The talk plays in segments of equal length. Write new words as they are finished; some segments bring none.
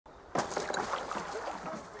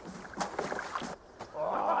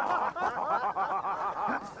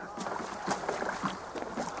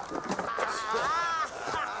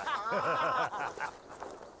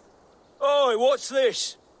What's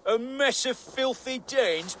this? A mess of filthy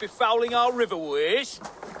Danes befouling our riverways?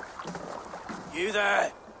 You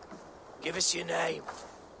there? Give us your name.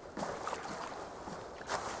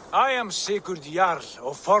 I am Sigurd Jarl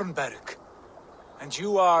of Fornberg. And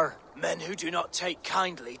you are... Men who do not take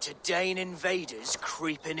kindly to Dane invaders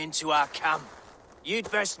creeping into our camp. You'd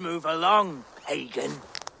best move along, pagan.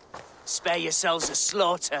 Spare yourselves a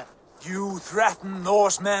slaughter. You threaten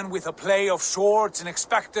Norsemen with a play of swords and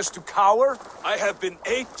expect us to cower? I have been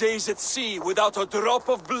 8 days at sea without a drop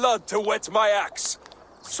of blood to wet my axe.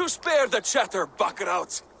 So spare the chatter,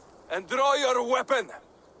 buckrouts, and draw your weapon.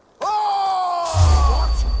 Oh!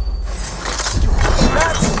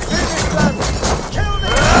 Let's finish them! Kill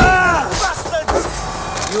them!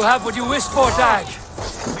 Bastards! You have what you wished for, Dag.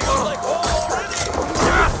 Feels like home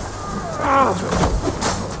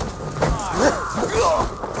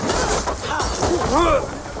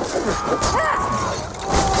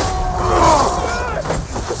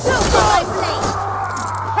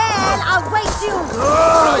Hell, I'll wait you!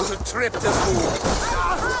 Try to trip the fool.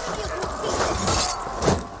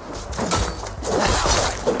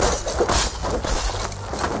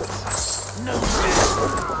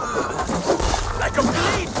 like a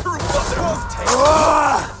blade through butter.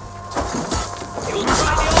 You'll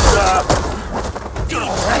try the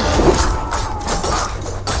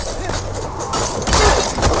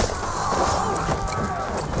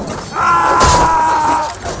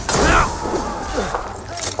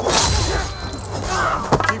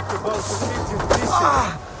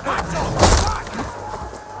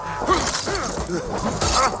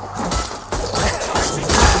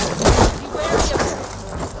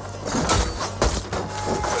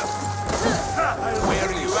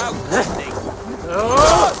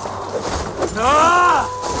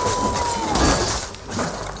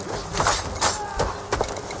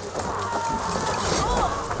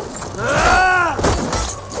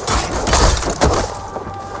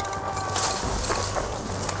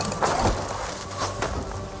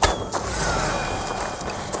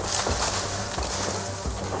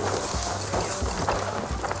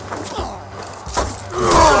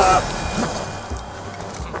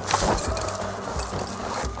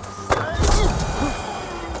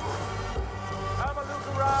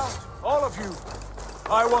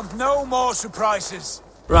I want no more surprises.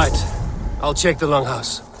 Right. I'll check the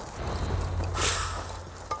longhouse.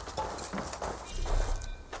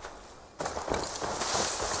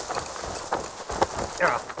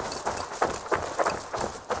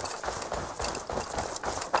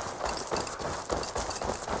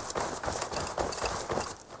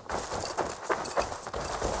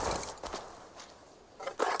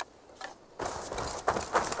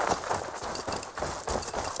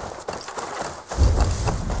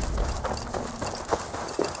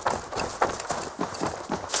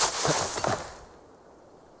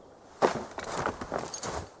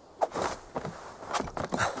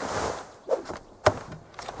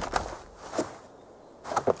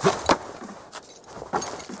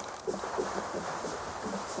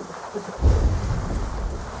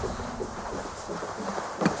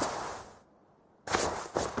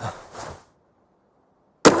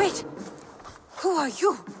 Who are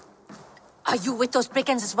you? Are you with those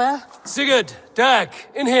brigands as well? Sigurd, Dag,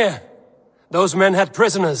 in here. Those men had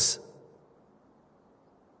prisoners.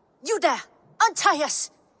 You there! Untie us!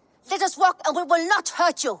 Let us walk and we will not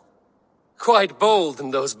hurt you! Quite bold in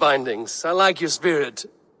those bindings. I like your spirit.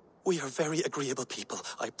 We are very agreeable people,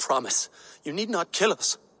 I promise. You need not kill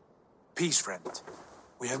us. Peace, friend.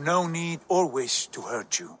 We have no need or wish to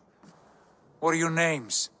hurt you. What are your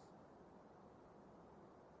names?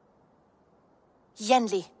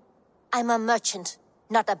 Yenli. I'm a merchant,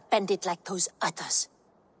 not a bandit like those others.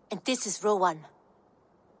 And this is Rowan.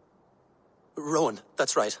 Rowan,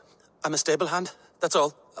 that's right. I'm a stable hand, that's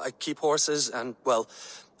all. I keep horses and, well,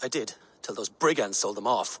 I did, till those brigands sold them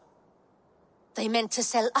off. They meant to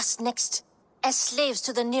sell us next, as slaves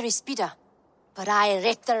to the nearest speeder. But I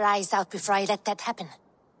ripped their eyes out before I let that happen.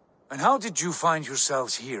 And how did you find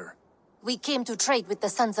yourselves here? We came to trade with the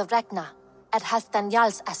sons of Ragnar, at Halfdan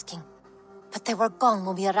Jarl's asking. But they were gone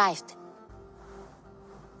when we arrived.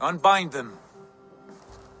 Unbind them.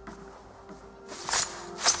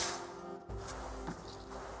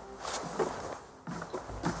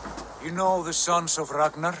 You know the sons of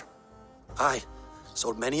Ragnar? Aye.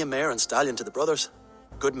 Sold many a mare and stallion to the brothers.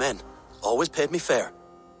 Good men. Always paid me fair.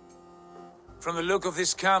 From the look of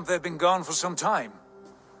this camp, they've been gone for some time.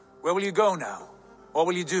 Where will you go now? What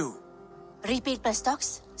will you do? Rebuild my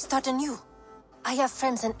stocks, start anew. I have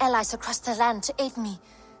friends and allies across the land to aid me,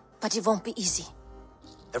 but it won't be easy.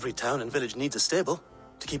 Every town and village needs a stable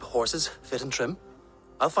to keep horses fit and trim.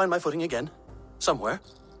 I'll find my footing again. Somewhere.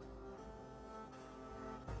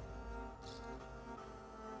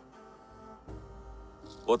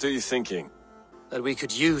 What are you thinking? That we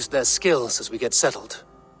could use their skills as we get settled.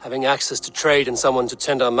 Having access to trade and someone to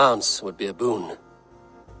tend our mounts would be a boon.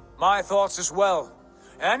 My thoughts as well.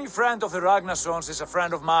 Any friend of the Ragnarsons is a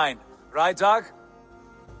friend of mine. Right, Dag?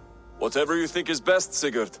 Whatever you think is best,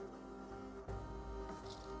 Sigurd.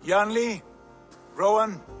 Janli,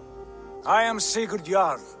 Rowan, I am Sigurd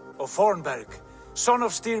Jarl of Thornberg, son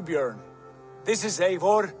of Styrbjörn. This is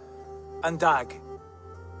Eivor and Dag.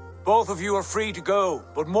 Both of you are free to go,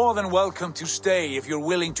 but more than welcome to stay if you're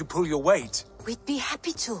willing to pull your weight. We'd be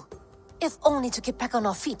happy to, if only to get back on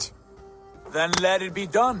our feet. Then let it be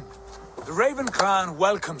done. The Raven clan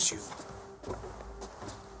welcomes you.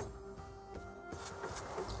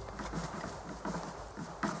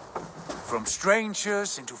 From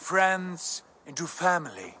strangers into friends, into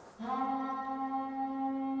family.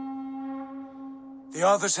 The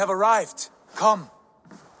others have arrived. Come.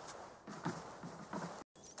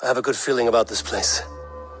 I have a good feeling about this place.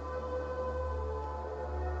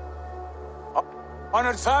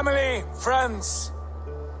 Honored family, friends,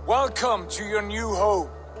 welcome to your new home.